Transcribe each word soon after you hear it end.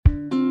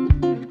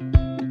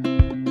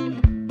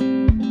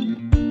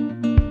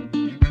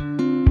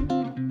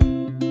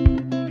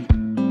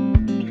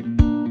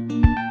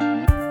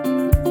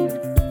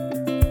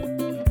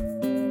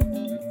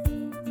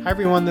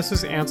everyone, this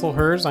is Ansel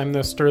Hers. I'm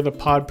the Stir the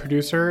Pod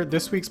producer.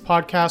 This week's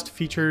podcast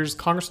features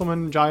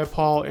Congresswoman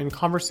Jayapal in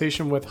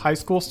conversation with high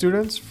school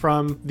students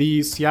from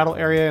the Seattle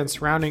area and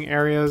surrounding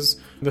areas.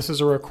 This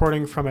is a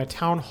recording from a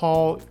town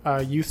hall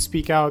youth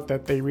speak out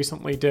that they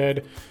recently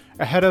did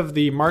ahead of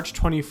the March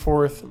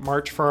 24th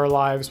March for Our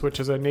Lives, which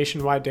is a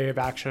nationwide day of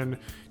action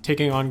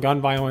taking on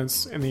gun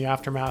violence in the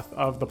aftermath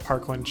of the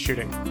Parkland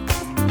shooting.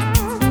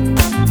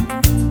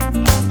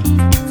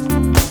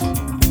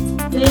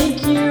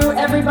 Thank you,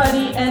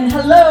 everybody, and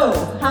hello.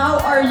 How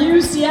are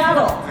you,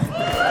 Seattle?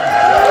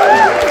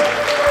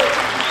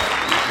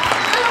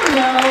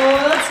 No,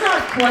 that's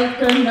not quite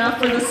good enough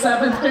for the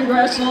 7th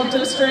Congressional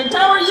District.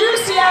 How are you,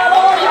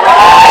 Seattle?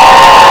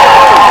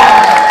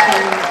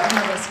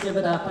 Have us give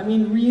it up. I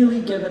mean,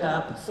 really give it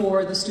up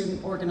for the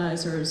student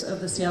organizers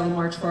of the Seattle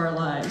March for Our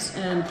Lives.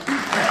 And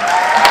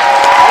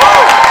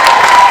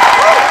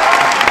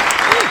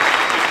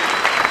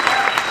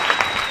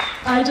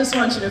I just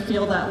want you to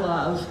feel that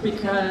love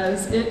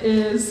because it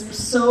is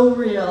so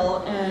real.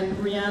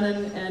 And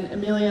Rhiannon and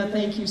Amelia,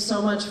 thank you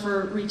so much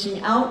for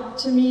reaching out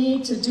to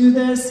me to do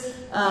this.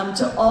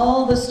 To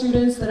all the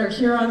students that are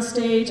here on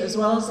stage, as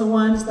well as the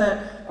ones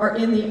that are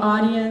in the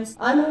audience.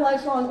 I'm a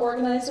lifelong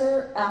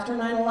organizer. After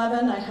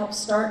 9/11, I helped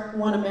start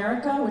One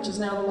America, which is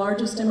now the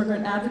largest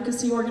immigrant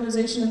advocacy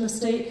organization in the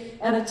state,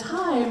 at a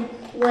time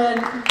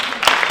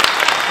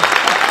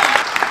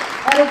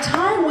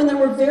when there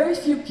were very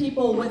few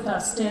people with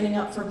us standing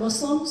up for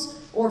Muslims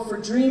or for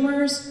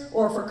Dreamers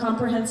or for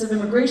comprehensive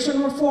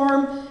immigration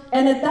reform.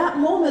 And at that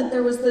moment,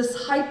 there was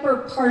this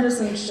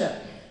hyper-patriotism,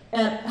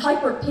 and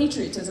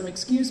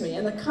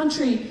the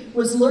country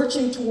was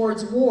lurching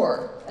towards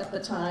war at the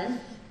time.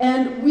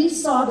 And we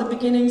saw the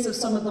beginnings of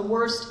some of the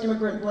worst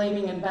immigrant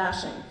blaming and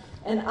bashing.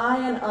 And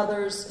I and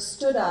others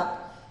stood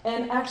up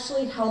and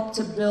actually helped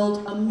to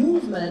build a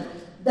movement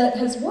that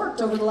has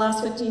worked over the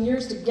last 15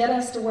 years to get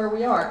us to where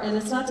we are. And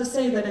it's not to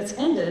say that it's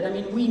ended. I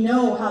mean, we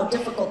know how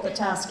difficult the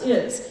task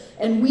is.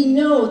 And we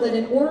know that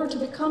in order to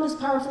become as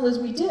powerful as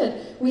we did,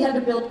 we had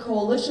to build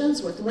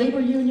coalitions with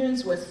labor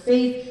unions, with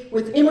faith,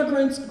 with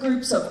immigrant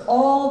groups of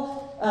all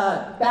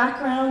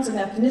backgrounds and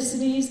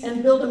ethnicities,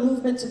 and build a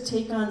movement to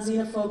take on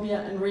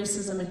xenophobia and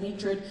racism and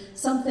hatred,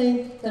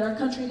 something that our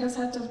country has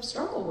had to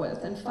struggle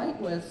with and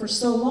fight with for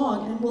so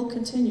long and will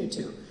continue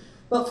to.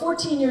 But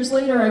 14 years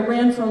later, I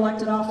ran for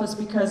elected office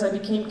because I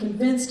became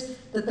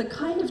convinced that the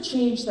kind of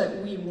change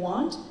that we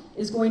want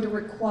is going to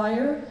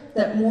require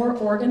that more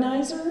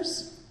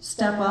organizers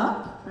step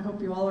up. I hope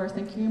you all are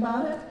thinking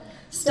about it.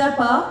 Step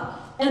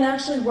up and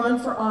actually run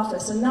for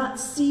office and not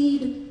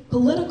cede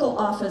political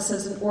office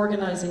as an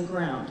organizing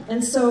ground.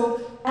 And so,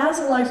 as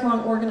a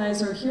lifelong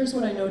organizer, here's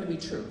what I know to be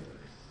true.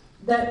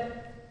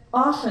 That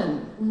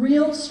often,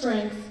 real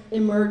strength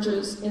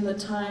emerges in the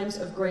times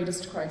of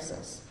greatest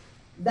crisis.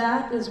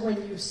 That is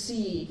when you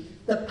see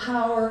the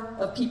power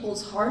of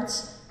people's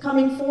hearts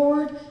coming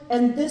forward,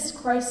 and this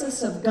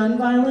crisis of gun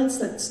violence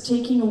that's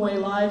taking away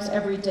lives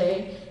every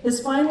day has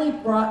finally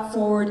brought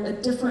forward a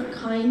different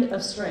kind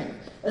of strength,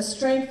 a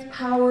strength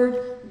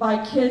powered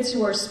by kids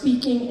who are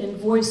speaking in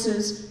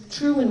voices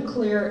true and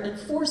clear and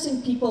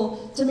forcing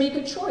people to make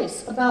a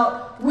choice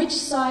about which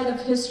side of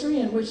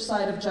history and which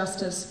side of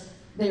justice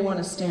they want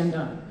to stand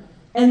on.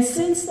 And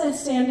since the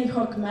Sandy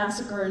Hook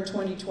massacre in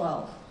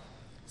 2012,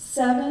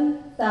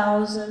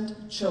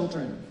 7,000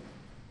 children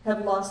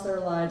have lost their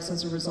lives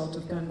as a result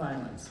of gun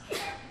violence.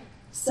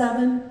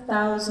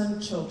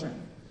 7,000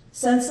 children,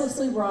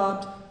 senselessly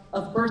robbed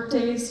of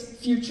birthdays,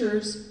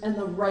 futures, and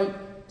the right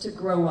to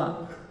grow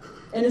up.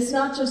 And it's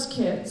not just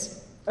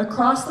kids.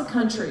 Across the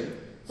country,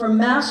 from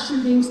mass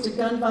shootings to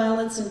gun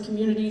violence in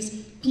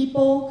communities,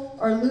 people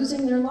are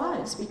losing their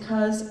lives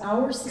because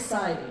our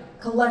society,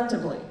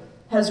 collectively,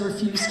 has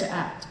refused to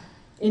act.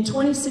 In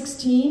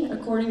 2016,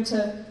 according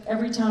to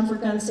Everytown for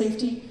Gun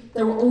Safety,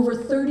 there were over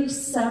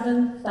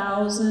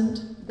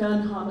 37,000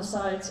 gun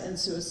homicides and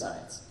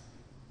suicides.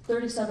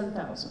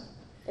 37,000.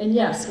 And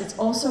yes, it's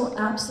also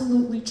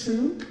absolutely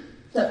true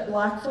that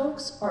Black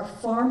folks are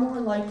far more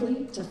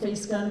likely to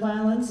face gun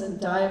violence and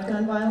die of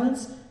gun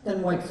violence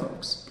than white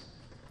folks.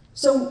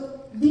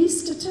 So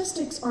these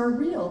statistics are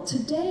real.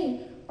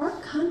 Today, our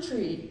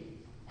country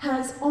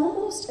has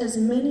almost as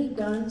many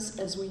guns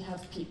as we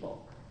have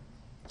people.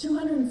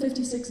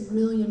 256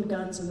 million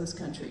guns in this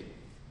country.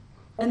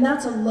 And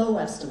that's a low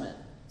estimate.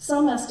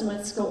 Some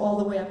estimates go all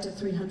the way up to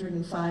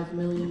 305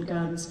 million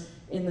guns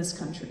in this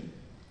country.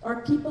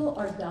 Our people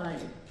are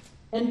dying.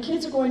 And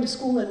kids are going to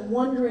school and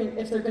wondering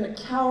if they're going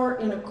to cower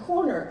in a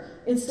corner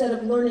instead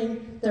of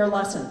learning their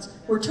lessons.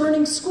 We're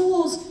turning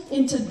schools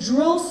into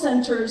drill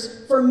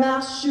centers for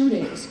mass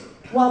shootings,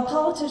 while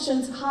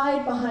politicians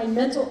hide behind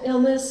mental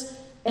illness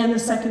and the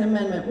Second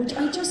Amendment, which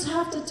I just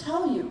have to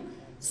tell you,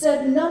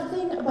 said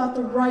nothing about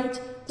the right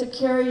to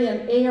carry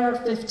an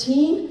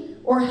AR-15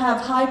 or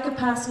have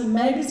high-capacity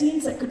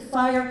magazines that could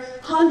fire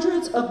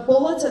hundreds of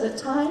bullets at a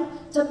time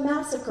to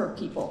massacre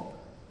people.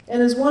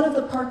 And as one of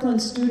the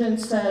Parkland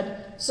students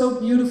said so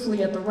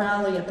beautifully at the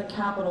rally at the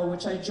Capitol,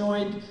 which I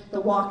joined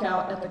the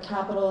walkout at the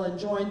Capitol and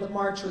joined the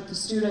march with the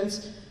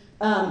students,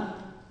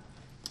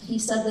 He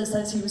said this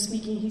as he was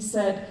speaking. He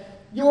said,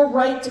 "Your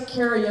right to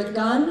carry a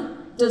gun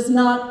does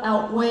not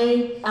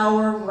outweigh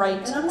our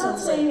right to live." And I'm not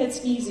saying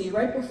it's easy.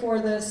 Right before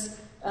this,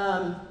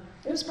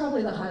 it was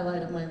probably the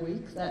highlight of my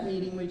week, that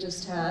meeting we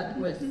just had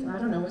with, I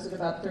don't know, was it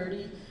about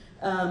 30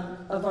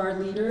 of our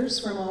leaders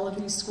from all of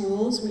these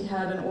schools. We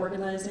had an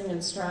organizing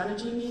and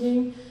strategy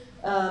meeting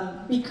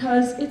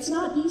because it's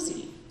not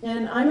easy.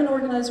 And I'm an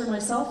organizer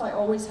myself, I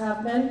always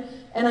have been,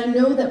 and I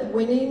know that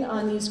winning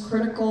on these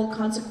critical,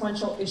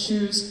 consequential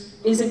issues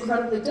is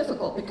incredibly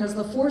difficult because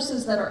the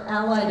forces that are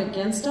allied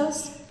against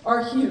us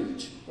are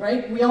huge,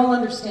 right? We all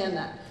understand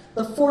that.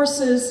 The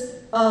forces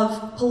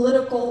of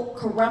political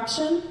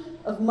corruption,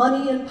 of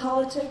money in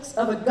politics,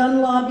 of a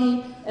gun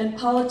lobby, and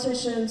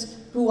politicians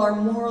who are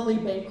morally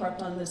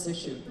bankrupt on this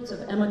issue.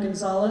 Of Emma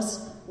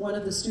Gonzalez, one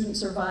of the student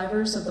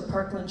survivors of the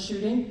Parkland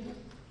shooting,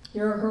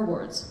 here are her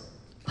words.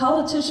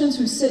 "Politicians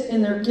who sit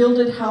in their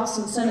gilded House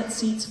and Senate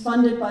seats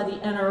funded by the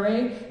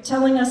NRA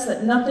telling us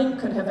that nothing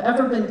could have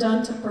ever been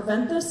done to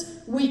prevent this,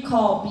 we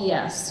call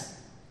BS.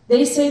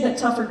 They say that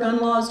tougher gun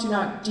laws do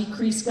not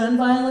decrease gun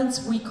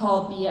violence, we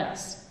call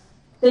BS.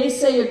 They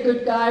say a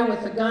good guy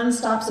with a gun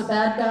stops a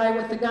bad guy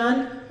with a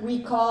gun, we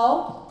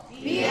call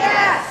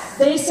BS.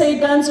 They say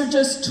guns are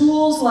just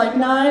tools like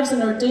knives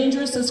and are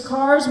dangerous as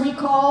cars, we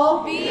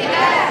call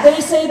BS. They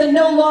say that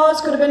no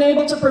laws could have been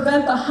able to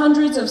prevent the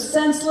hundreds of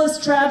senseless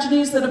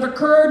tragedies that have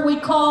occurred, we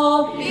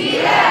call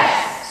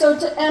BS. So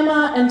to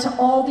Emma and to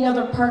all the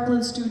other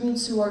Parkland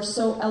students who are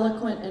so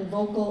eloquent and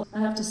vocal, I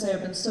have to say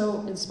I've been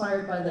so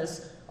inspired by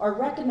this, are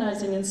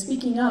recognizing and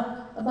speaking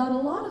up about a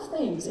lot of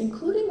things,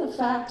 including the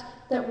fact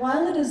that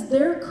while it is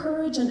their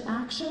courage and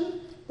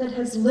action that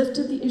has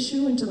lifted the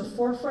issue into the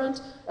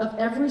forefront of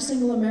every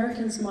single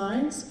American's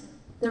minds,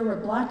 there were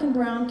black and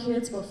brown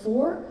kids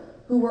before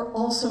who were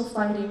also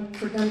fighting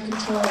for gun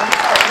control.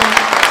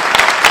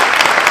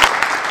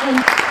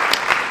 And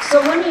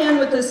so let me end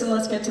with this and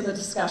let's get to the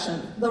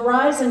discussion. The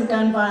rise in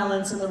gun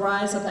violence and the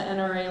rise of the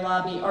NRA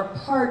lobby are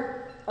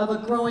part of a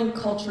growing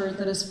culture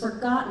that has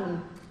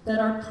forgotten that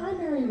our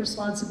primary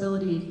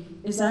responsibility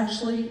is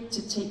actually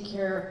to take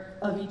care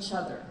of each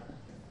other.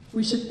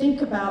 We should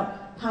think about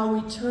how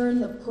we turn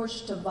the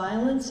push to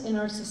violence in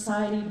our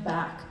society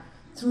back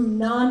through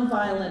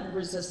nonviolent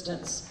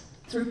resistance,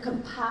 through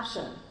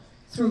compassion,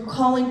 through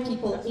calling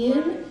people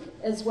in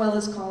as well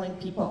as calling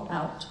people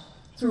out,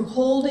 through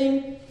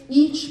holding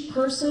each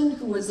person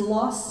who has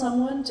lost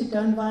someone to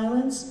gun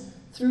violence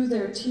through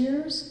their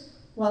tears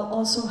while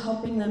also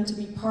helping them to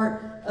be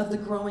part of the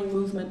growing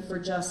movement for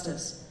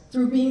justice,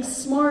 through being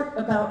smart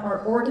about our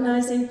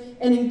organizing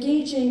and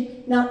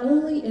engaging not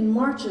only in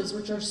marches,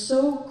 which are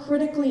so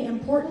critically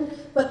important,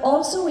 but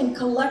also in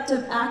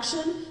collective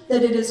action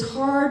that it is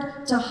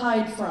hard to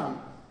hide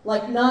from,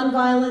 like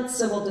nonviolent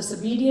civil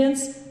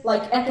disobedience,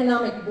 like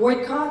economic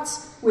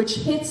boycotts, which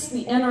hits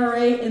the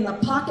NRA in the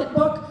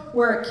pocketbook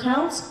where it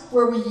counts,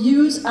 where we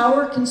use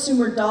our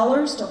consumer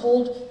dollars to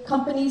hold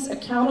companies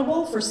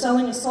accountable for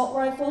selling assault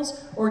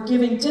rifles or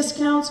giving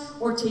discounts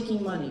or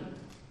taking money.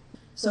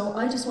 So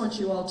I just want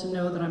you all to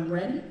know that I'm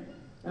ready.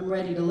 I'm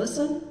ready to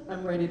listen.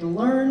 I'm ready to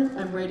learn.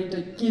 I'm ready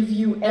to give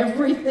you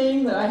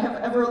everything that I have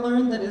ever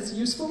learned that is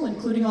useful,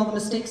 including all the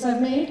mistakes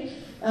I've made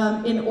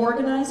in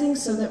organizing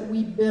so that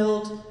we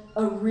build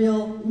a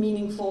real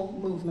meaningful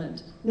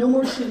movement. No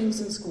more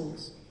shootings in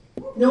schools.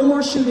 No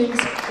more shootings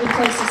in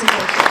places of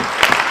worship.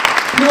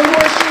 No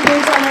more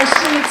shootings on our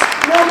streets.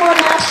 No more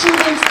mass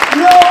shootings.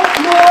 No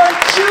more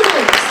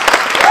shootings.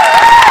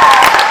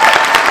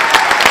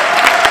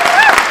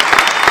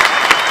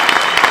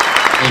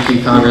 Thank you,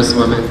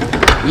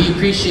 Congresswoman. We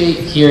appreciate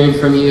hearing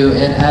from you,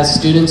 and as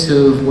students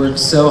who've worked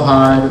so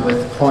hard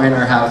with pouring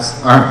our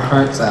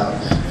hearts out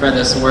for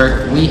this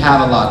work, we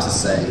have a lot to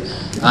say.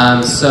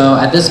 So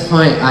at this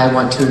point, I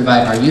want to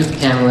invite our youth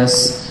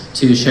panelists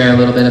to share a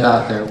little bit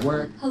about their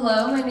work.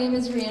 Hello, my name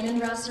is Rhiannon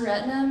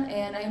Rasaretnam,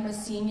 and I am a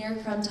senior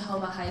from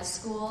Tahoma High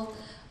School.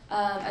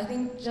 I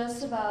think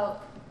just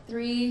about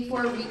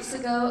 3-4 weeks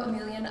ago,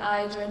 Amelia and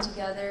I joined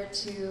together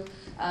to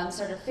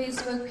start a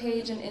Facebook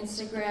page and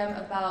Instagram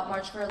about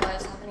March for Our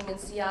Lives happening in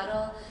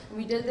Seattle. And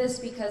we did this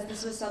because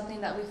this was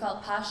something that we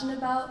felt passionate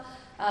about.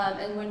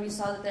 And when we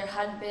saw that there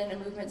hadn't been a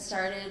movement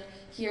started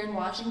here in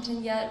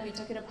Washington yet, we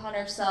took it upon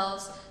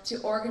ourselves to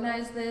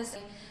organize this.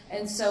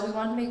 And so we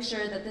want to make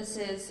sure that this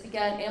is,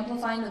 again,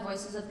 amplifying the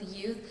voices of the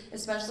youth,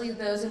 especially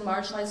those in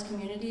marginalized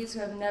communities who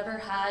have never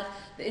had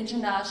the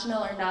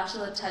international or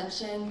national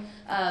attention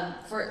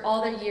for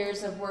all their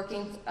years of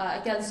working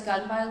against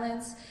gun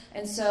violence.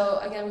 And so,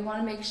 again, we want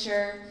to make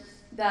sure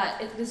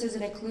that this is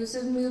an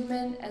inclusive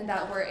movement and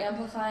that we're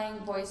amplifying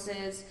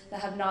voices that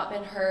have not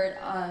been heard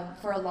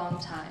for a long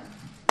time.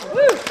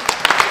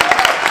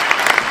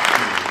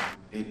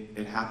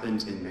 It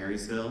happened in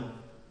Marysville,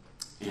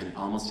 and it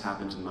almost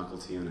happened in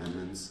Mukilteo and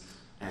Edmonds.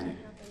 And it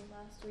happened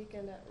last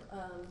weekend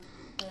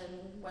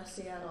in West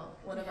Seattle.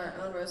 One of our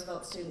own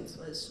Roosevelt students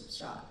was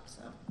shot.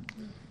 So.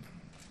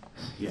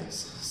 Yes,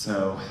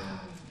 so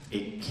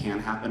it can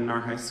happen in our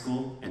high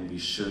school, and we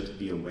should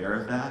be aware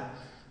of that.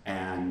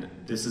 And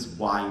this is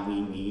why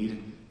we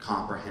need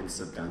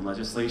comprehensive gun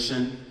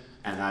legislation,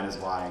 and that is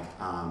why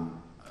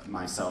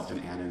myself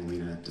and Anna and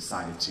Lena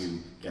decided to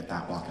get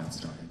that walkout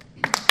started.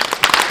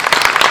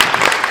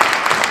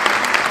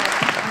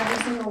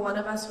 Every single one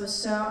of us was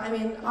so,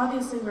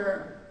 obviously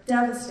we're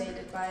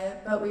devastated by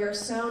it, but we are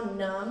so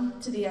numb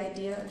to the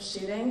idea of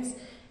shootings,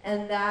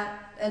 and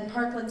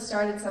Parkland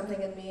started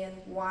something in me, and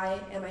why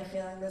am I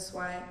feeling this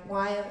way?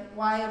 Why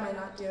am I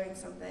not doing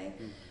something?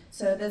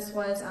 So this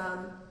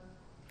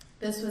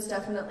was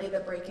definitely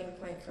the breaking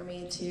point for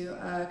me to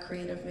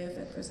create a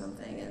movement for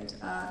something, and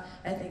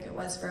I think it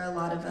was for a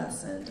lot of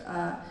us, and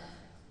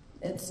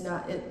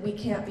we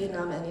can't be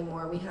numb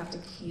anymore. We have to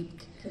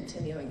keep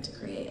continuing to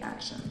create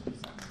action.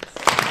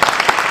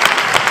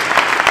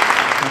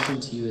 The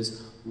question to you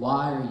is,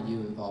 why are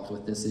you involved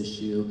with this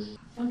issue?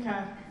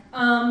 Okay.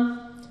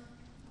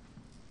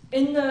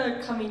 In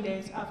the coming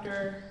days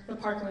after the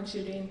Parkland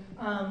shooting,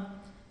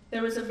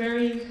 there was a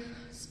very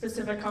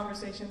specific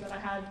conversation that I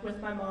had with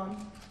my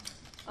mom.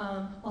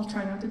 I'll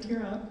try not to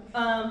tear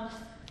up.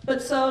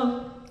 But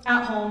so,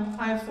 at home,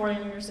 I have 4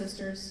 younger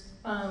sisters,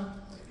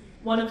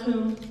 one of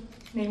whom,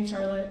 named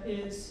Charlotte,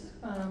 is,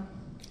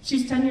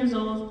 she's 10 years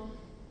old,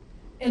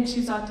 and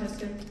she's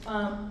autistic.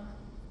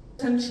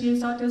 Since she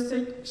is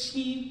autistic,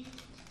 she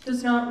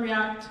does not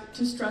react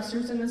to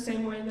stressors in the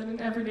same way that an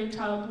everyday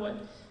child would.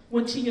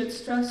 When she gets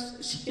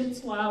stressed, she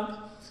gets loud,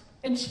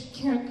 and she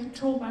can't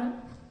control that.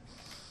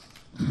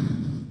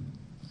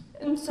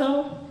 And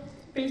so,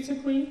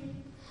 basically,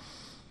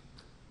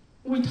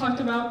 we talked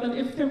about that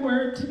if there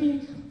were to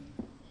be,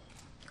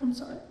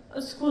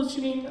 a school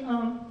shooting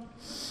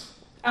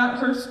at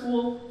her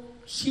school,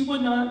 she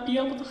would not be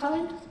able to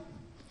hide,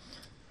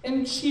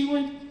 and she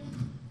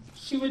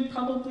would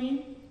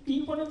probably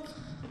be one of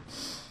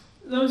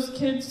those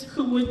kids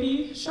who would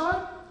be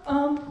shot.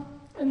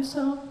 And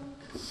so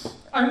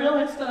I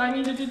realized that I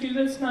needed to do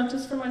this not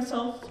just for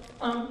myself,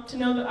 to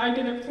know that I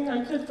did everything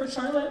I could for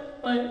Charlotte,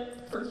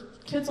 but for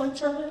kids like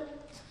Charlotte,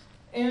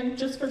 and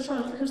just for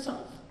Charlotte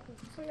herself.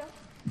 So yeah.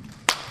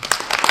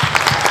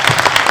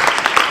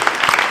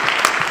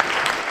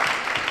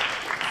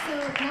 So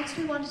next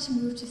we wanted to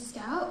move to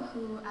Scout,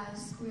 who,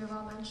 as we have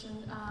all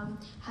mentioned,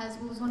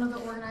 was one of the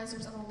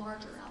organizers of a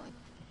larger rally.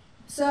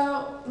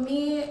 So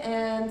me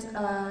and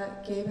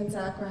Gabe and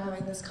Zach were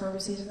having this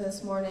conversation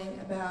this morning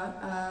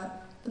about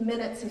the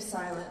minutes of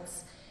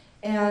silence.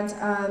 And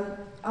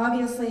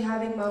obviously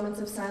having moments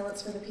of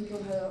silence for the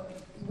people who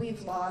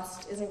we've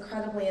lost is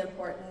incredibly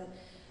important.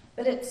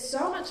 But it's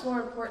so much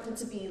more important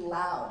to be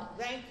loud.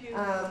 Thank you.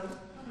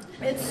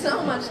 It's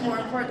so much more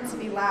important to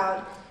be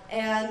loud.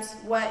 And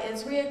what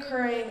is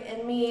reoccurring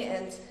in me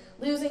and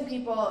losing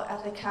people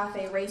at the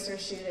Cafe Racer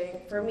shooting,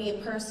 for me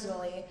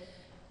personally,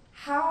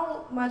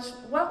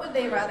 what would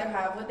they rather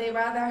have? Would they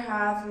rather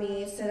have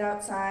me sit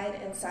outside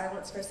in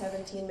silence for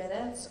 17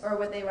 minutes? Or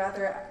would they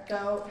rather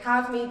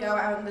have me go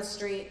out in the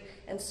street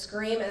and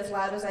scream as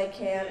loud as I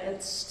can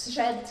and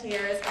shed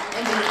tears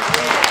and be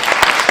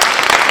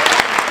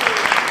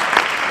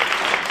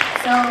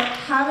So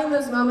having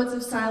those moments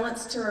of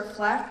silence to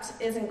reflect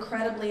is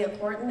incredibly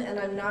important, and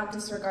I'm not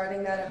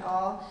disregarding that at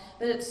all,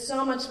 but it's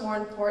so much more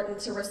important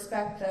to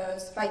respect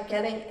those by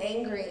getting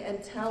angry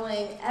and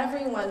telling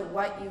everyone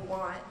what you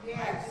want.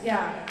 Yes.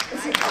 Yeah.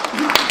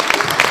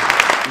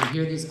 We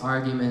hear these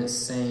arguments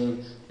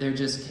saying, they're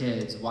just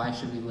kids, why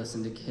should we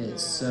listen to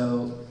kids?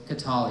 So,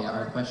 Katalia,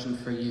 our question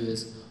for you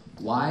is,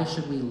 why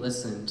should we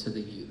listen to the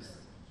youth?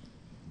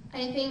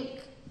 I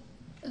think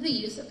the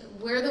youth,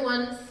 we're the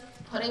ones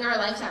putting our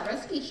lives at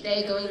risk each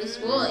day going to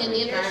school in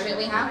the environment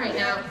we have right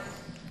now.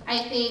 I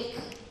think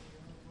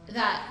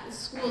that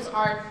schools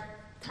are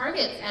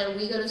targets, and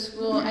we go to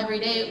school every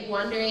day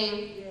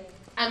wondering,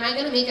 am I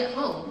going to make it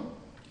home?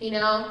 You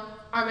know,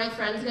 are my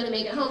friends going to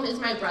make it home? Is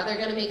my brother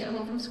going to make it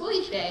home from school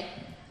each day?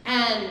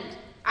 And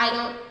I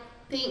don't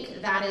think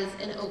that is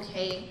an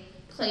okay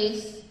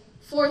place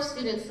for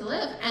students to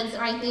live. And so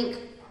I think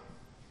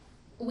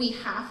we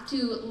have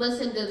to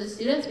listen to the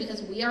students,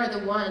 because we are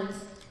the ones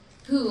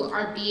who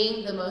are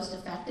being the most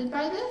affected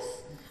by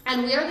this,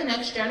 and we are the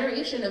next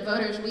generation of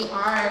voters. There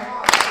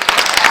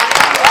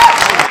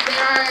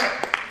are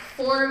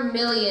 4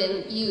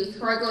 million youth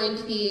who are going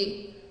to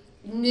be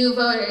new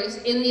voters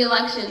in the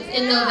elections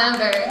in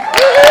November. And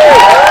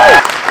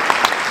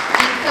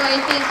so I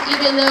think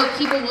even though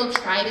people will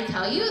try to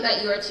tell you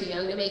that you are too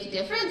young to make a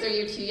difference or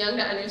you're too young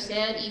to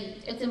understand,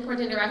 it's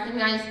important to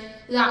recognize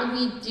that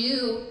we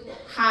do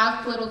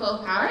have political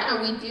power,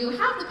 and we do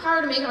have the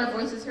power to make our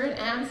voices heard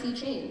and see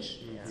change.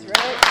 That's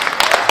right.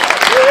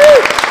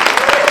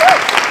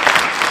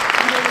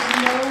 There's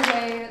no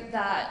way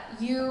that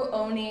you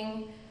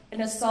owning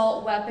an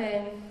assault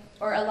weapon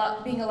or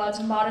being allowed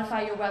to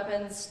modify your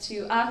weapons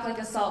to act like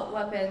assault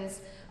weapons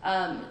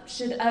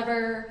should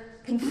ever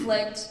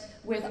conflict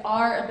with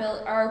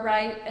our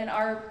right and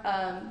our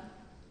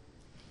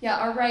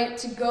right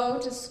to go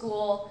to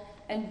school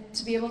and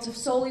to be able to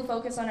solely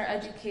focus on our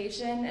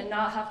education and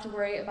not have to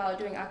worry about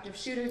doing active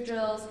shooter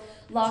drills,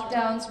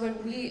 lockdowns.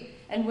 When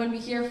we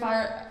hear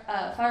fire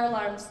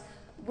alarms,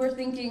 we're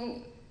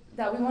thinking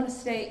that we want to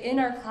stay in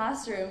our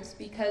classrooms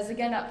because,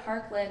 again, at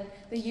Parkland,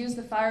 they use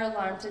the fire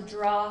alarm to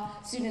draw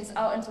students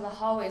out into the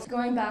hallways.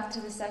 Going back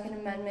to the Second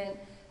Amendment,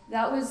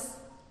 that was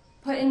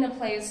put into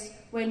place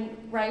when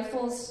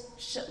rifles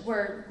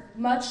were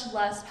much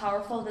less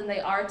powerful than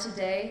they are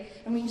today.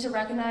 And we need to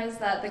recognize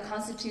that the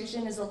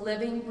Constitution is a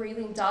living,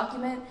 breathing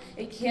document.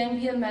 It can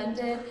be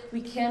amended.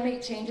 We can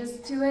make changes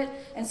to it.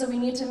 And so we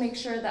need to make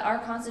sure that our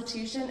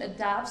Constitution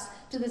adapts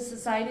to the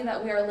society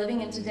that we are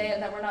living in today,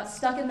 and that we're not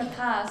stuck in the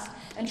past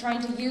and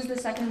trying to use the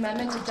Second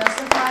Amendment to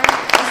justify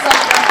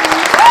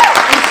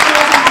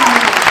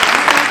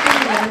We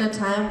live in a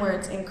time where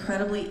it's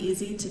incredibly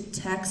easy to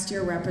text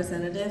your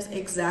representatives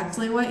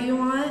exactly what you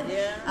want.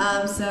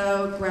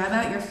 So grab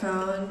out your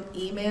phone,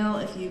 email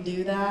if you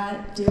do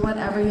that, do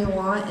whatever you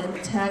want,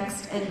 and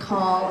text and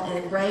call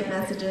and write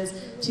messages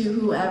to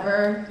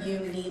whoever you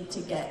need to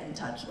get in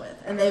touch with,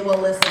 and they will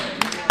listen.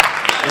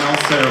 And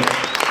also,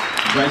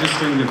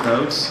 registering to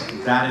vote,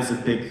 that is a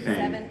big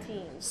thing.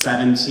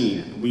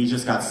 17. We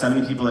just got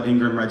 70 people at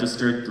Ingram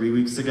registered 3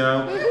 weeks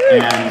ago,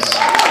 and that's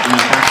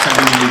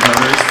 70 new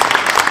voters.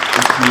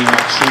 In the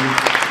election,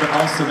 but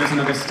also there's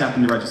another step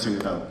in the registering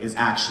to vote, is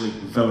actually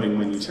voting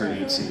when you turn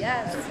 18.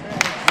 Yes.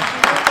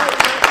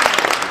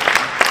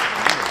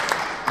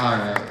 All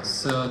right,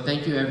 so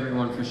thank you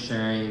everyone for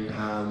sharing.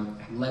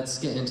 Let's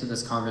get into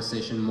this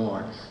conversation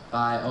more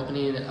by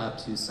opening it up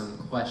to some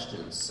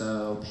questions.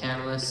 So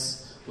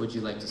panelists, would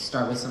you like to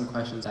start with some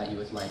questions that you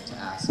would like to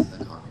ask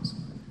the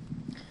Congresswoman?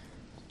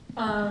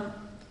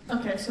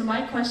 Okay, so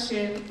my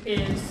question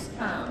is,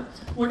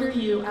 what are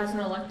you as an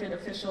elected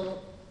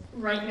official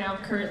right now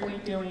currently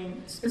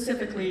doing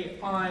specifically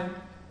on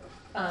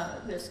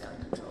this gun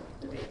control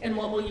debate, and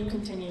what will you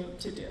continue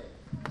to do?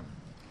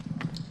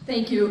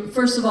 Thank you.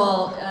 First of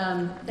all,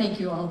 thank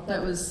you all.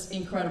 That was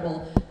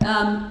incredible.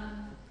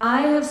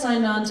 I have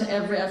signed on to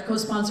I've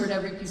co-sponsored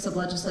every piece of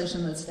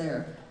legislation that's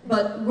there.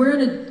 But we're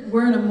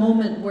in a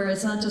moment where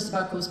it's not just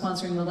about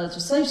co-sponsoring the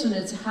legislation,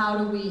 it's how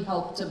do we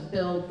help to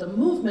build the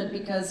movement,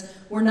 because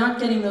we're not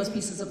getting those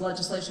pieces of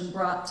legislation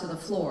brought to the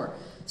floor.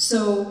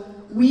 So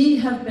we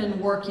have been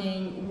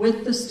working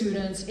with the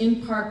students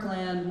in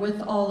Parkland,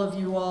 with all of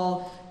you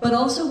all, but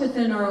also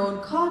within our own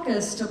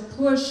caucus to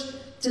push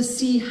to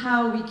see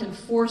how we can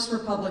force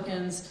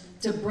Republicans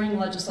to bring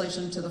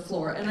legislation to the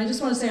floor. And I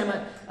just want to say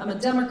I'm a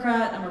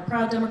Democrat, I'm a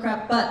proud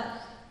Democrat, but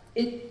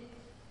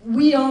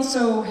we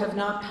also have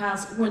not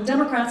passed, when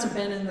Democrats have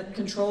been in the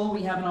control,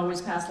 we haven't always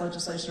passed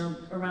legislation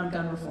around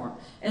gun reform.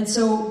 And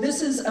so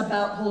this is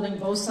about holding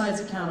both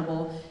sides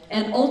accountable,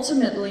 and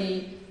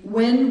ultimately,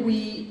 when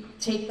we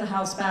take the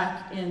House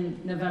back in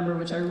November,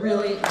 which I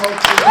really hope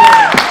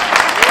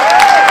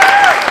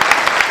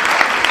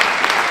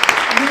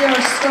we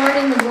are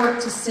starting the work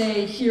to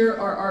say, here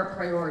are our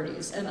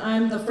priorities. And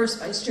I'm the first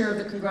vice chair of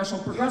the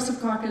Congressional Progressive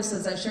Caucus,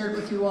 as I shared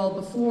with you all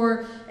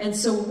before. And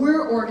so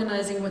we're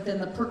organizing within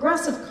the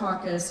Progressive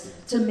Caucus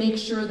to make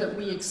sure that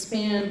we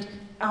expand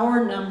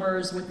our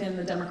numbers within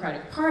the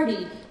Democratic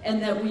Party,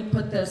 and that we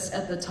put this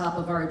at the top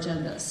of our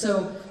agenda.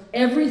 So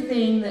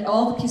everything,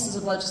 all the pieces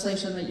of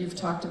legislation that you've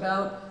talked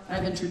about,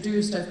 I've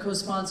introduced, I've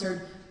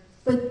co-sponsored,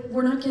 but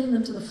we're not getting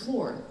them to the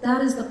floor.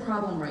 That is the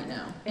problem right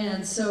now.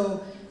 And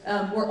so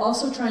we're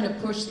also trying to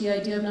push the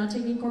idea of not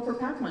taking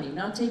corporate PAC money,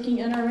 not taking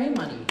NRA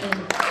money. And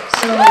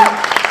so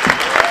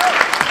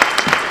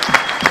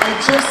I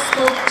just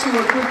spoke to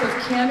a group of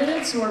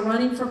candidates who are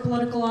running for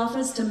political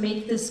office to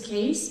make this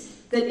case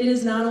that it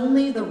is not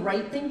only the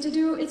right thing to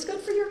do, it's good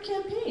for your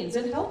campaigns.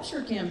 It helps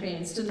your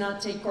campaigns to not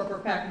take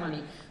corporate PAC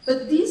money.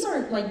 But these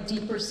are like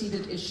deeper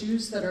seated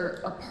issues that are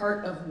a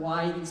part of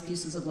why these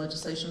pieces of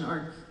legislation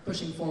aren't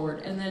pushing forward.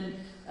 And then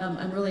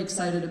I'm really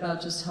excited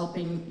about just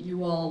helping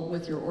you all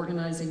with your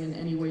organizing in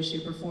any way,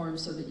 shape, or form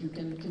so that you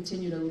can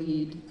continue to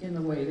lead in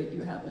the way that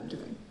you have been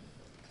doing.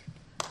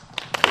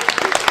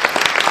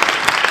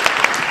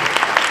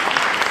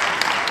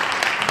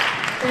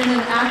 Been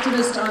an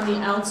activist on the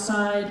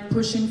outside,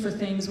 pushing for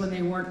things when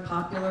they weren't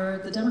popular.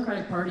 The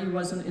Democratic Party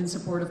wasn't in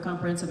support of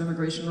comprehensive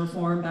immigration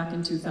reform back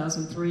in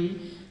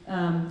 2003.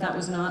 That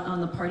was not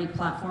on the party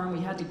platform. We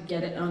had to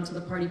get it onto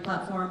the party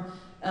platform.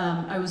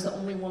 I was the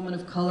only woman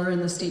of color in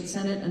the state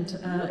Senate, and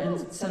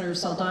Senator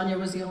Saldana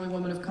was the only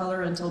woman of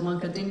color until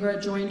Manka Dhingra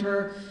joined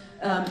her.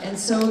 And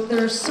so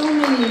there are so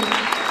many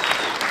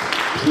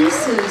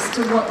pieces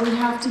to what we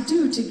have to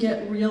do to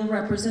get real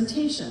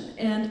representation.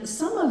 And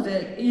some of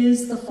it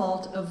is the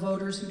fault of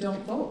voters who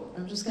don't vote.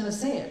 I'm just going to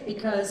say it,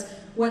 because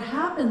what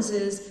happens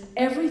is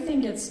everything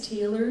gets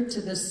tailored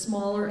to this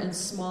smaller and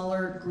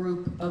smaller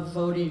group of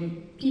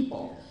voting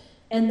people.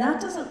 And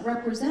that doesn't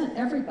represent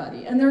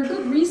everybody. And there are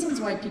good reasons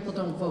why people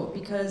don't vote,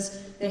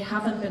 because they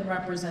haven't been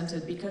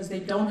represented, because they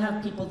don't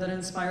have people that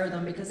inspire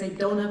them, because they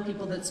don't have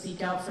people that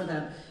speak out for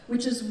them,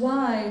 which is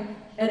why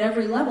at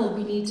every level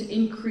we need to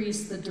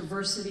increase the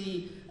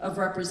diversity of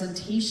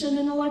representation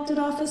in elected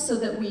office so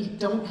that we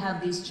don't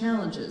have these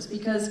challenges.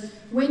 Because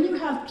when you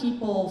have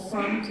people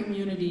from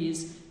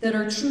communities that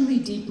are truly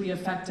deeply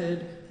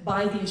affected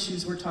by the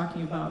issues we're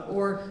talking about.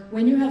 Or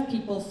when you have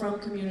people from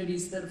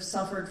communities that have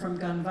suffered from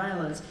gun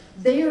violence,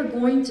 they are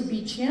going to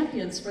be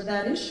champions for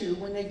that issue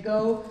when they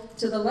go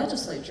to the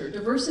legislature.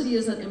 Diversity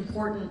isn't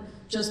important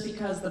just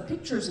because the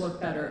pictures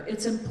look better.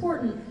 It's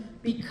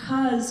important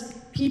because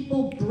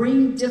people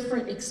bring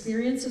different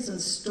experiences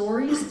and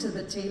stories to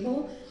the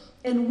table,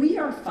 and we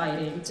are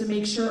fighting to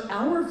make sure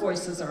our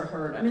voices are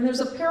heard. I mean,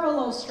 there's a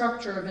parallel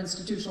structure of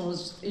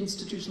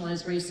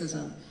institutionalized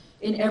racism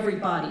in every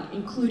body,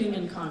 including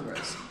in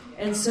Congress.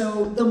 And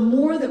so the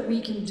more that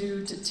we can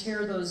do to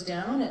tear those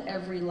down at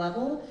every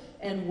level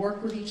and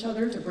work with each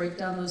other to break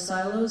down those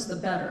silos, the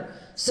better.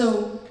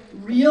 So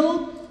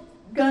real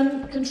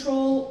gun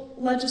control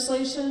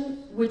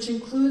legislation, which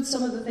includes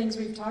some of the things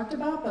we've talked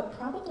about, but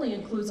probably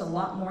includes a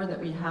lot more that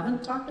we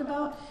haven't talked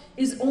about,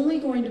 is only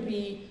going to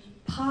be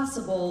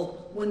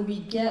possible when we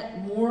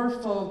get more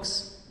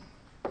folks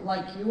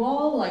like you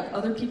all, like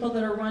other people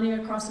that are running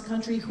across the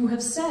country, who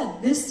have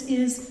said, this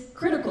is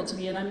critical to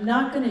me, and I'm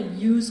not going to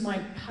use my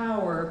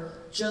power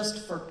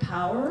just for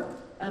power,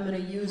 I'm going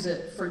to use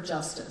it for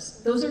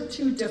justice. Those are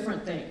two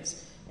different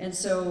things. And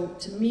so,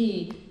 to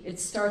me, it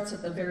starts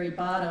at the very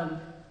bottom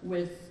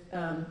with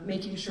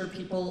making sure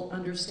people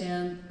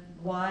understand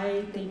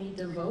why they need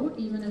to vote,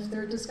 even if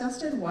they're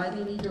disgusted, why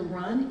they need to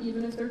run,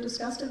 even if they're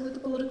disgusted with the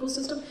political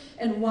system,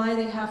 and why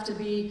they have to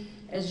be,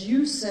 as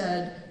you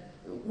said,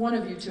 one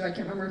of you two, I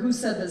can't remember who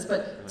said this,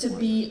 but to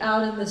be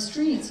out in the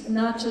streets,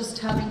 not just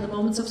having the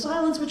moments of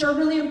silence, which are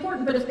really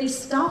important, but if they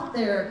stop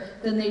there,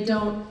 then they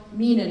don't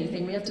mean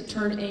anything. We have to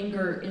turn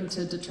anger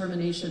into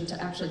determination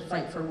to actually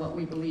fight for what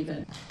we believe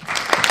in.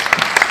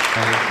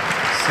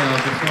 So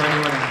before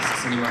anyone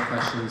asks any more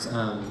questions,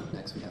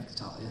 next we have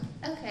Natalia.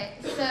 Okay,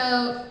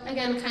 so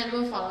again, kind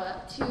of a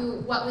follow-up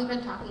to what we've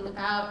been talking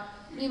about.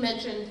 You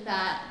mentioned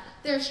that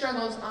there are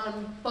struggles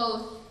on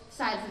both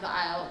sides of the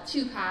aisle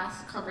to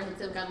pass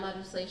comprehensive gun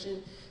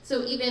legislation.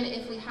 So even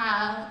if we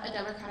have a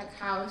Democratic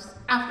House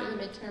after the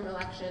midterm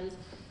elections,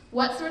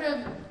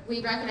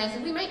 we recognize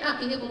that we might not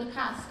be able to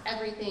pass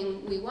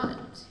everything we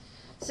want.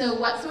 So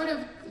what sort of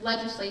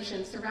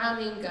legislation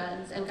surrounding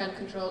guns and gun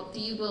control do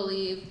you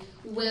believe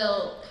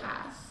will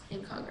pass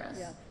in Congress?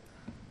 Yeah.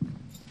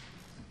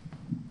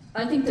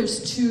 I think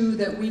there's two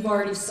that we've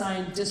already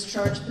signed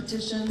discharge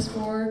petitions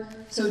for.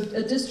 So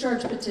a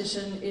discharge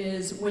petition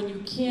is when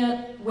you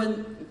can't,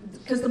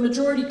 because the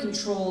majority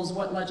controls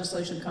what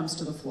legislation comes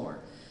to the floor.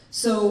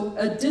 So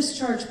a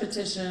discharge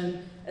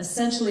petition,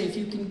 essentially, if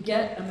you can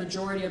get a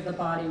majority of the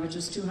body, which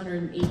is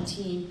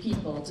 218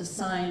 people, to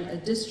sign a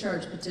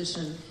discharge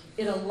petition,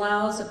 it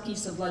allows a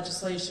piece of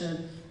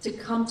legislation to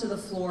come to the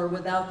floor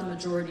without the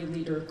majority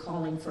leader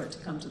calling for it to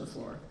come to the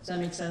floor. Does that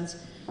make sense?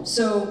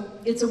 So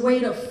it's a way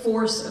to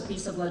force a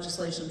piece of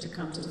legislation to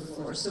come to the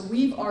floor. So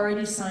we've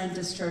already signed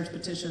discharge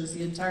petitions,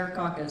 the entire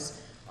caucus,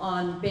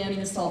 on banning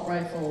assault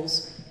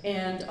rifles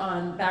and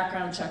on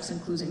background checks and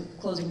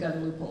closing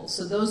gun loopholes.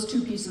 So those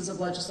two pieces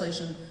of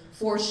legislation,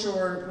 for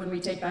sure, when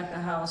we take back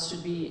the House,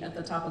 should be at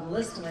the top of the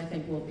list, and I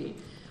think will be.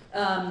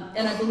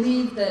 And I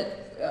believe that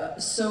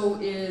so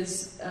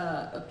is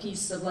a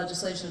piece of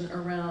legislation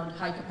around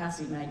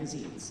high-capacity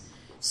magazines.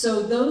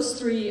 So those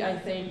three, I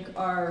think,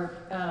 are,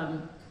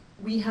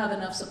 we have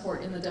enough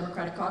support in the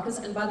Democratic caucus.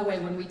 And by the way,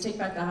 when we take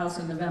back the House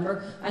in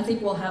November, I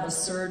think we'll have a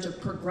surge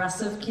of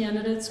progressive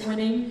candidates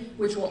winning,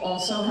 which will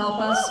also help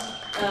us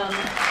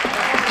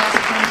across the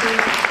country.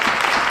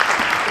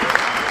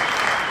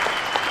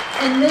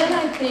 And then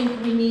I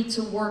think we need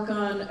to work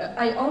on,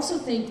 I also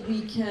think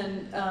we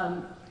can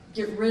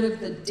get rid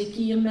of the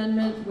Dickey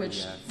Amendment,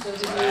 which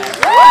those of you,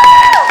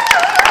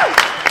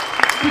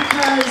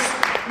 because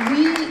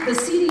the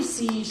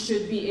CDC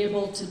should be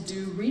able to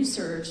do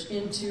research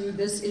into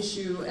this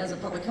issue as a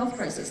public health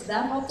crisis.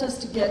 That helped us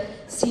to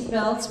get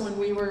seatbelts when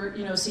we were,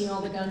 seeing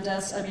all the gun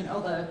deaths,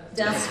 all the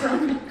deaths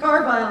from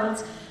car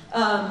violence.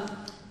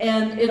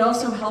 And it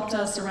also helped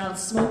us around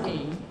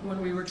smoking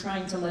when we were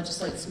trying to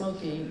legislate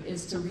smoking,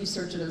 is to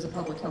research it as a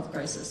public health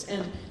crisis.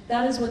 And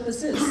that is what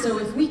this is. So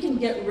if we can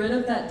get rid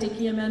of that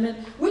Dickey Amendment,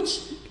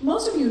 which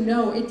most of you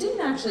know, it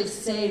didn't actually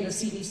say the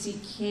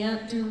CDC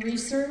can't do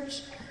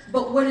research,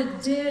 but what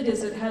it did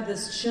is it had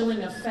this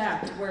chilling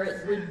effect where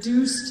it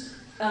reduced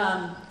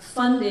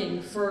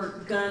funding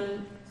for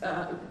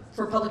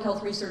public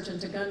health research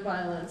into gun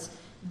violence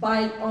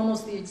by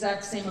almost the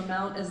exact same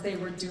amount as they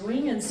were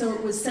doing. And so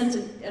it was sent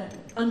an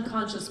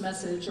unconscious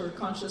message or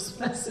conscious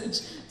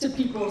message to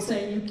people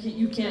saying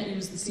you can't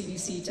use the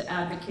CDC to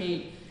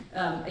advocate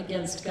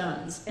against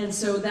guns. And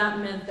so that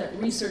meant that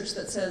research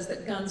that says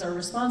that guns are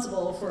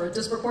responsible for a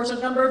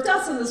disproportionate number of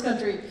deaths in this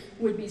country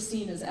would be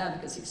seen as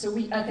advocacy. So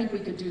I think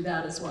we could do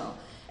that as well.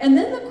 And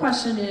then the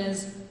question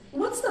is,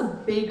 what's the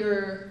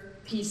bigger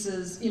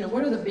pieces,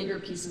 what are the bigger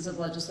pieces of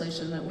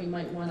legislation that we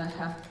might want to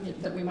have,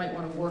 that we might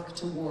want to work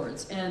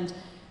towards? And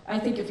I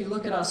think if you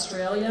look at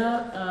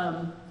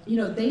Australia,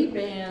 they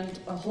banned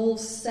a whole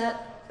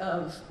set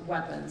of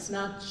weapons,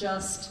 not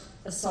just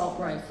assault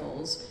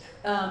rifles,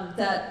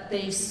 that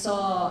they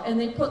saw, and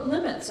they put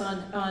limits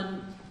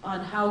on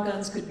how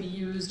guns could be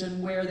used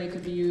and where they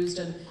could be used.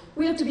 And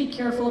we have to be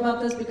careful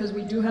about this because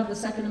we do have the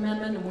Second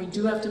Amendment, and we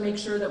do have to make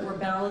sure that we're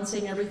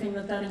balancing everything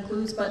that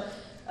includes. But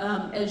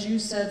as you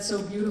said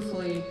so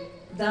beautifully,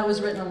 that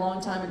was written a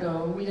long time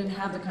ago, and we didn't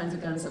have the kinds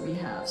of guns that we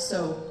have.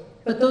 So,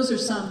 but those are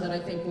some that I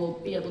think we'll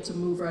be able to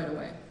move right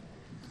away.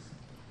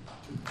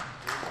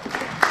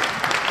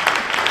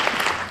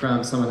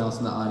 From someone else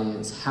in the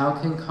audience, how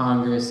can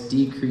Congress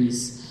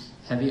decrease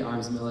heavy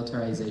arms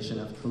militarization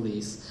of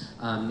police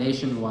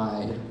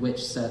nationwide,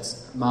 which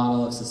sets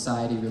model of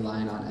society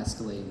relying on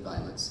escalating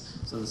violence?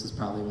 So this is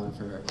probably one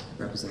for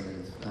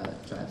Representative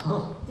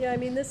Jayapal. Yeah, I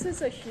mean, this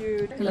is a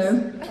huge...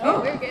 Hello?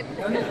 Oh, very good.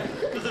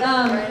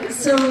 Okay.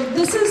 So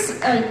this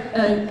is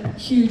a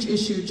huge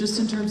issue just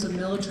in terms of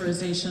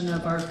militarization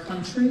of our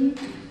country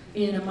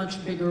in a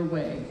much bigger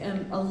way.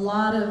 And a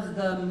lot of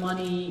the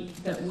money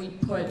that we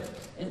put,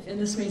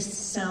 and this may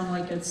sound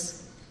like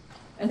it's,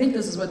 I think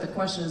this is what the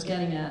question is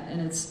getting at,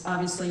 and it's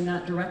obviously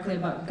not directly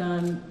about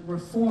gun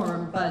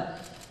reform,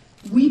 but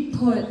we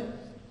put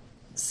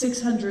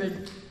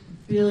 $600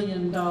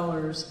 billion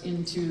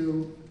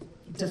into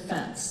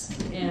defense,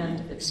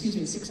 and,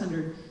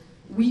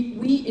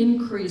 we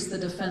increased the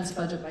defense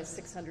budget by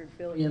 $600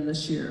 billion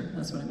this year,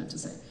 that's what I meant to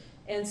say.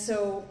 And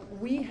so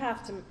we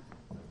have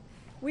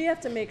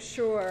to make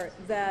sure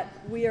that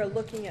we are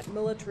looking at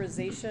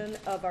militarization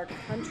of our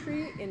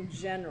country in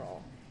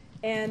general.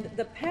 And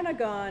the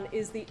Pentagon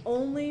is the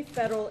only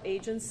federal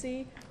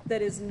agency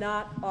that is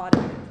not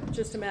audited.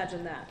 Just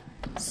imagine that.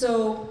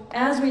 So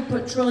as we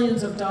put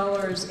trillions of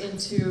dollars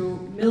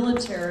into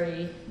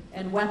military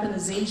and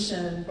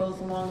weaponization, both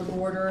along the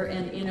border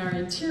and in our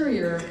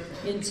interior,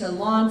 into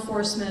law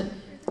enforcement,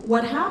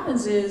 what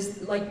happens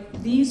is,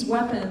 like, these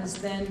weapons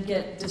then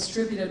get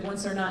distributed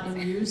once they're not in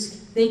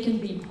use. They can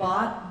be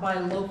bought by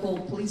local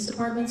police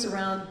departments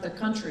around the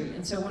country.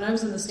 And so when I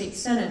was in the state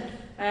Senate,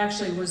 I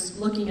actually was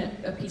looking at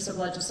a piece of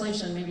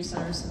legislation, maybe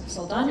Senator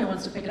Saldana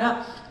wants to pick it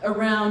up,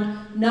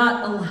 around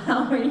not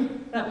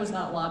allowing, that was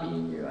not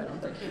lobbying you, I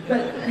don't think,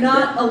 but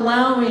not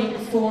allowing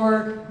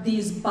for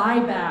these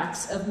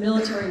buybacks of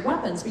military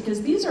weapons,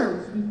 because these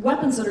are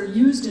weapons that are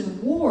used in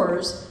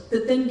wars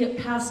that then get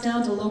passed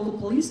down to local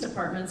police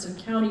departments and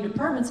county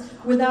departments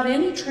without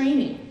any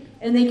training.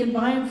 And they can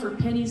buy them for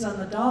pennies on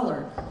the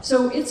dollar.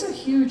 So it's a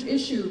huge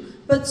issue.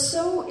 But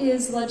so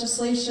is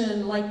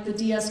legislation like the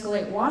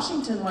De-Escalate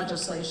Washington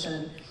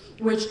legislation,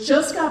 which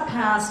just got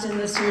passed in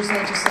this year's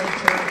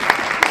legislature,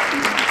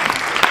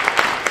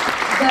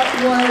 that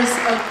was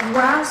a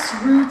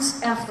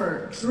grassroots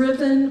effort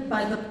driven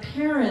by the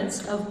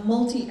parents of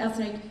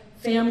multi-ethnic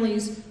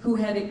families who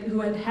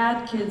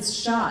had kids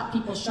shot,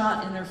 people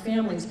shot in their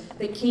families.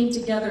 They came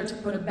together to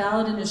put a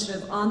ballot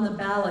initiative on the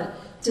ballot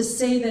to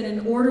say that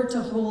in order to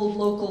hold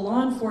local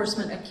law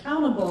enforcement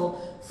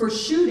accountable for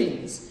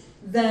shootings,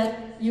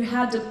 that you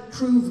had to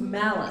prove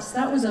malice.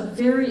 That was a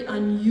very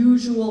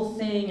unusual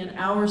thing in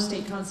our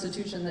state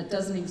constitution that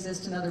doesn't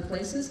exist in other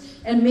places,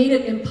 and made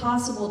it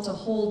impossible to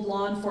hold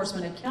law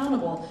enforcement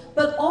accountable,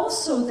 but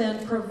also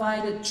then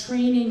provided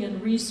training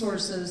and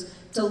resources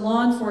to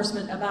law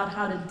enforcement about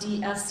how to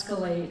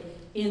de-escalate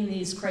in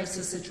these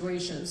crisis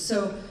situations.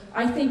 So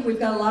I think we've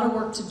got a lot of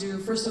work to do,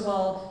 first of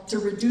all, to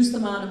reduce the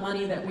amount of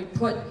money that we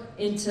put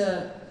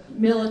into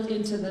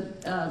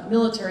the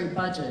military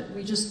budget.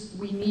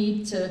 We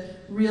need to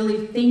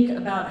really think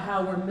about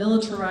how we're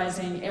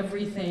militarizing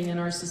everything in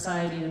our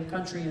society and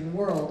country and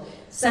world.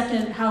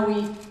 Second, how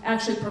we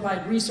actually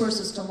provide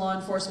resources to law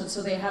enforcement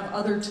so they have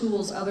other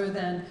tools other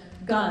than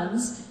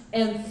guns.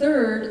 And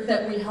third,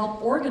 that we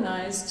help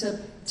organize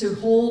to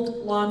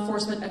hold law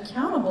enforcement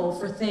accountable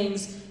for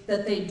things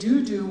that they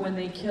do when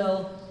they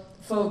kill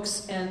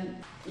folks, and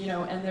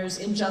there's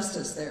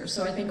injustice there.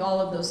 So I think all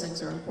of those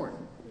things are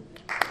important.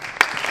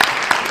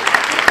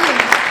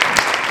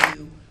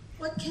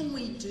 What can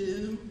we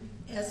do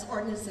as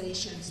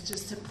organizations to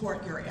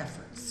support your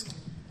efforts?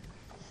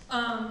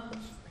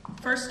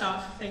 First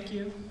off, thank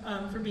you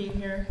for being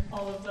here,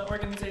 all of the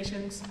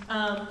organizations.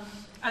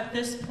 At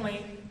this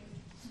point,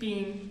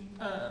 being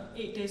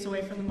 8 days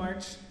away from the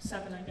march,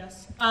 7 I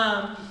guess,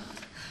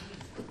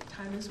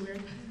 time is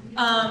weird.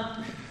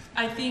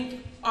 I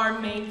think our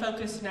main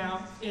focus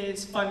now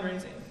is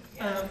fundraising.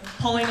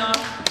 Pulling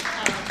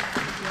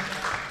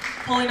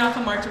off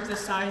a march of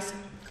this size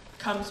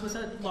comes with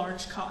a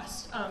large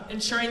cost.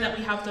 Ensuring that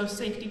we have those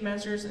safety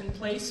measures in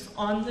place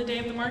on the day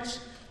of the march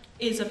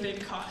is a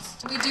big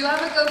cost. We do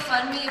have a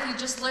GoFundMe. If you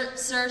just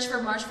search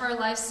for March for Our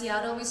Lives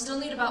Seattle, we still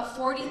need about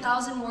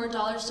 $40,000 more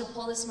to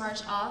pull this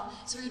march off.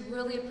 So we'd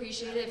really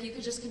appreciate it if you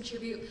could just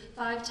contribute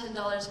 $5,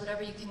 $10,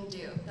 whatever you can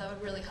do. That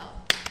would really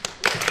help.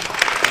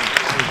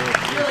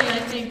 Really,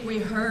 I think we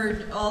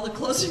heard all the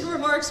closing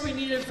remarks we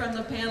needed from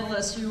the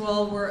panelists. You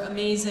all were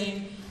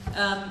amazing.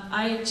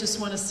 I just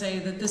want to say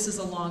that this is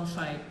a long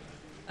fight.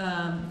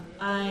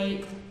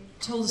 I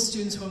told the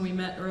students when we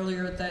met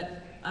earlier that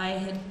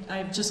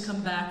I've just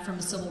come back from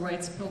a civil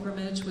rights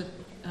pilgrimage with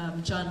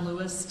John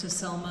Lewis to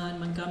Selma and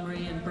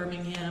Montgomery and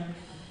Birmingham.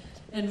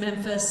 in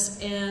Memphis,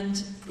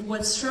 and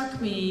what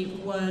struck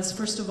me was,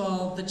 first of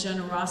all, the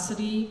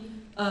generosity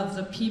of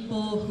the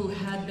people who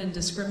had been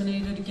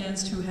discriminated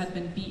against, who had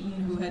been beaten,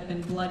 who had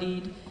been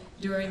bloodied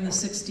during the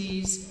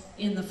 60s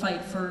in the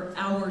fight for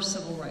our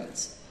civil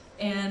rights,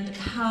 and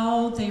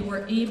how they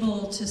were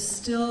able to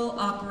still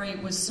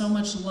operate with so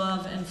much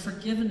love and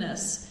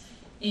forgiveness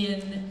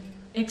in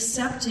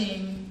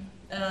accepting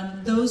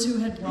those who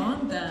had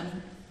wronged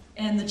them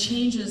and the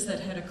changes that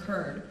had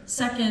occurred.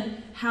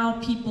 Second, how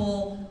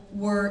people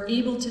were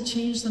able to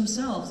change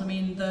themselves. I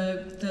mean,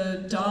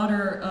 the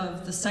daughter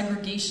of the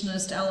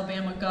segregationist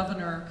Alabama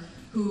governor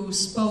who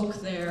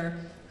spoke there,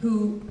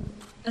 who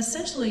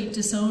essentially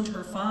disowned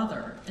her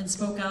father and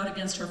spoke out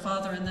against her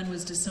father and then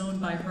was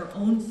disowned by her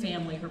own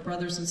family, her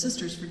brothers and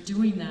sisters, for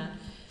doing that.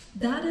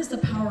 That is the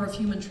power of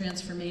human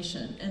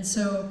transformation. And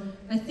so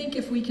I think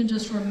if we can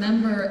just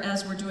remember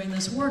as we're doing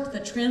this work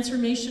that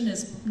transformation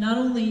is not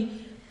only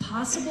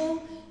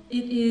possible,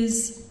 it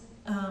is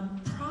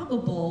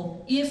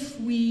probable if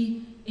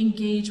we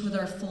engage with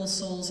our full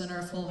souls and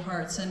our full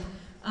hearts. And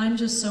I'm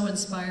just so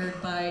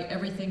inspired by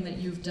everything that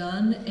you've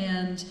done,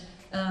 and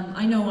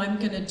I know I'm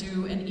going to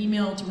do an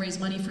email to raise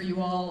money for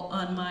you all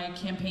on my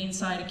campaign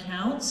side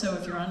account, so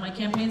if you're on my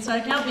campaign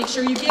side account, make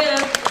sure you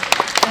give.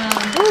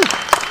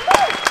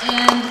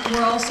 And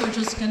we're also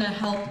just going to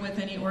help with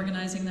any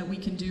organizing that we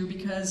can do,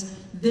 because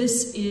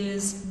this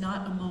is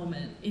not a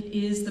moment. It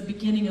is the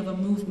beginning of a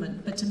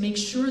movement. But to make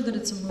sure that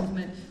it's a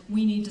movement,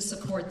 we need to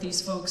support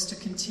these folks to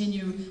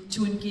continue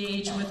to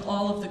engage with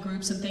all of the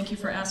groups. And thank you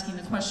for asking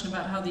the question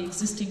about how the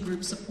existing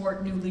groups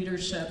support new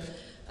leadership.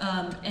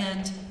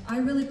 And I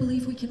really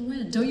believe we can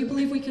win. Don't you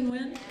believe we can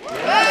win?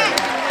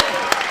 Yeah.